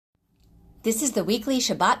This is the weekly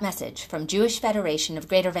Shabbat message from Jewish Federation of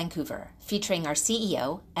Greater Vancouver, featuring our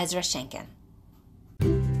CEO, Ezra Shenkin.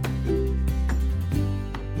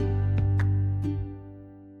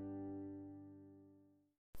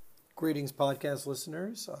 Greetings, podcast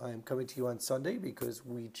listeners. I'm coming to you on Sunday because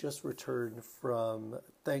we just returned from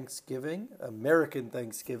Thanksgiving, American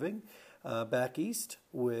Thanksgiving, back east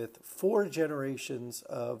with 4 generations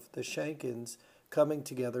of the Shenkins coming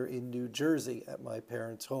together in New Jersey at my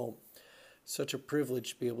parents' home. Such a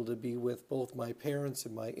privilege to be able to be with both my parents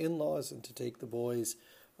and my in-laws and to take the boys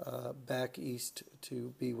back east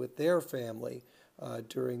to be with their family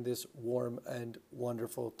during this warm and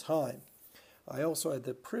wonderful time. I also had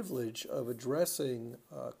the privilege of addressing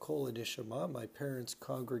Kol Nishama, my parents'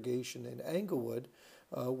 congregation in Englewood,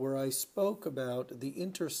 where I spoke about the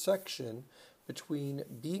intersection between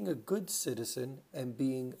being a good citizen and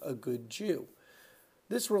being a good Jew.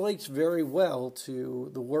 This relates very well to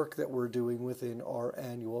the work that we're doing within our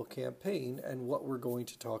annual campaign and what we're going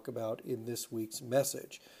to talk about in this week's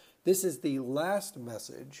message. This is the last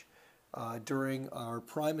message during our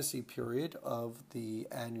primacy period of the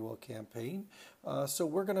annual campaign. So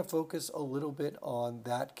we're going to focus a little bit on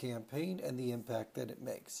that campaign and the impact that it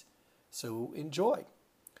makes. So enjoy.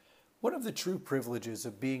 One of the true privileges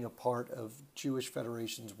of being a part of Jewish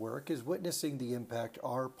Federation's work is witnessing the impact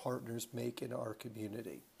our partners make in our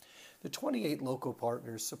community. The 28 local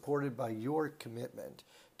partners supported by your commitment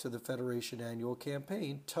to the Federation annual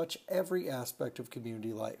campaign touch every aspect of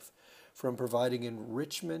community life, from providing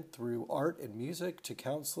enrichment through art and music to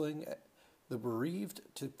counseling the bereaved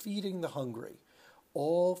to feeding the hungry,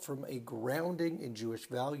 all from a grounding in Jewish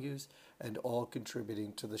values and all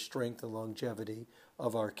contributing to the strength and longevity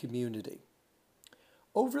of our community.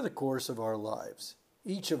 Over the course of our lives,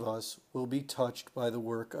 each of us will be touched by the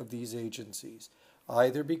work of these agencies,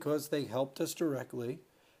 either because they helped us directly,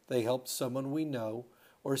 they helped someone we know,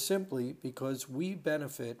 or simply because we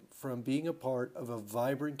benefit from being a part of a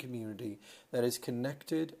vibrant community that is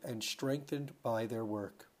connected and strengthened by their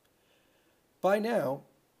work. By now,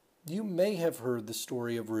 you may have heard the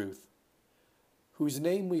story of Ruth, whose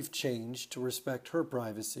name we've changed to respect her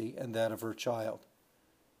privacy and that of her child.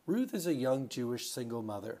 Ruth is a young Jewish single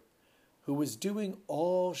mother who was doing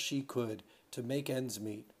all she could to make ends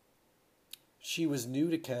meet. She was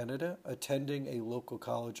new to Canada, attending a local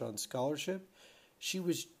college on scholarship. She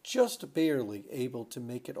was just barely able to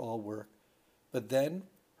make it all work. But then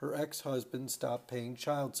her ex-husband stopped paying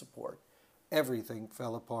child support. Everything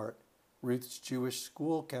fell apart. Ruth's Jewish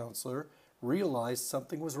school counselor realized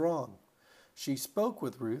something was wrong. She spoke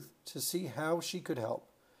with Ruth to see how she could help,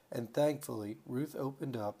 and thankfully, Ruth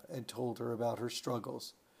opened up and told her about her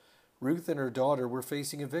struggles. Ruth and her daughter were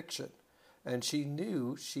facing eviction, and she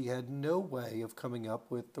knew she had no way of coming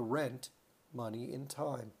up with the rent money in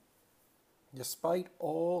time. Despite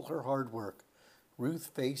all her hard work,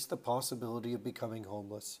 Ruth faced the possibility of becoming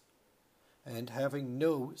homeless and having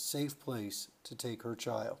no safe place to take her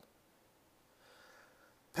child.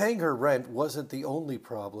 Paying her rent wasn't the only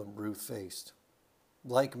problem Ruth faced.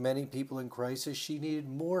 Like many people in crisis, she needed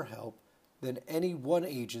more help than any one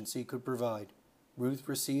agency could provide. Ruth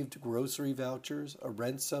received grocery vouchers, a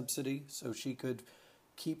rent subsidy so she could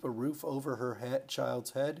keep a roof over her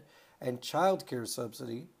child's head, and childcare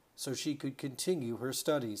subsidy so she could continue her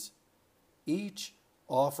studies. Each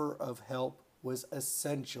offer of help was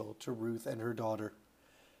essential to Ruth and her daughter,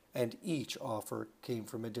 and each offer came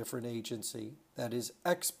from a different agency that is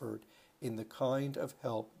expert in the kind of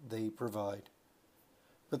help they provide.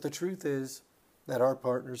 But the truth is that our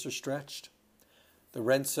partners are stretched. The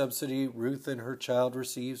rent subsidy Ruth and her child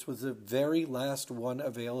receives was the very last one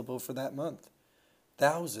available for that month.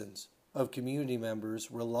 Thousands of community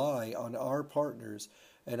members rely on our partners,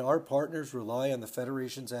 and our partners rely on the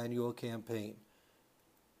Federation's annual campaign.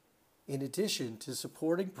 In addition to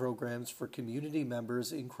supporting programs for community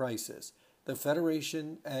members in crisis, the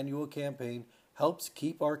Federation annual campaign helps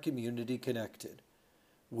keep our community connected.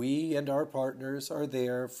 We and our partners are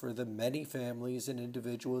there for the many families and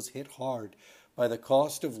individuals hit hard by the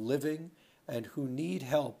cost of living and who need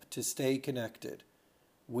help to stay connected.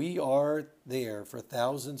 We are there for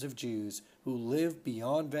thousands of Jews who live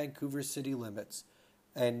beyond Vancouver city limits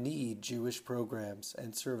and need Jewish programs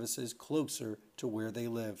and services closer to where they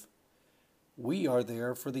live. We are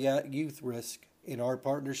there for the youth risk in our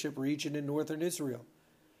partnership region in northern Israel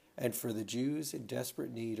and for the Jews in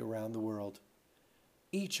desperate need around the world.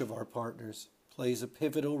 Each of our partners plays a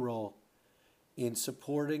pivotal role in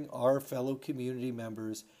supporting our fellow community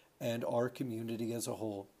members and our community as a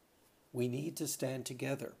whole. We need to stand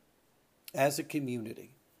together as a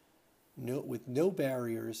community with no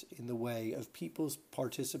barriers in the way of people's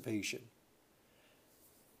participation.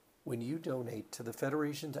 When you donate to the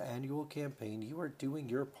Federation's annual campaign, you are doing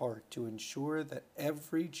your part to ensure that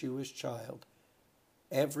every Jewish child,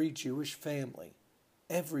 every Jewish family,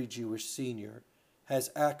 every Jewish senior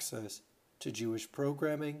has access to Jewish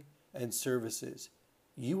programming and services.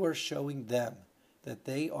 You are showing them that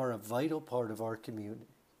they are a vital part of our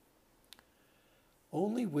community.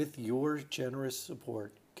 Only with your generous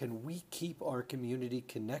support can we keep our community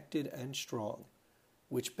connected and strong,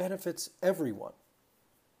 which benefits everyone.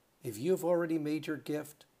 If you have already made your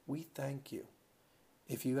gift, we thank you.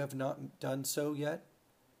 If you have not done so yet,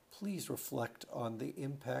 please reflect on the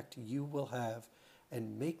impact you will have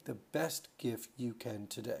and make the best gift you can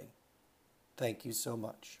today. Thank you so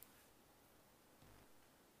much.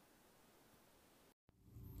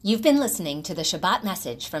 You've been listening to the Shabbat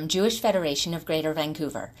message from Jewish Federation of Greater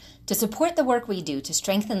Vancouver. To support the work we do to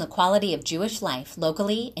strengthen the quality of Jewish life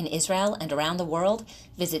locally in Israel and around the world,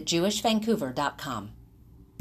 visit jewishvancouver.com.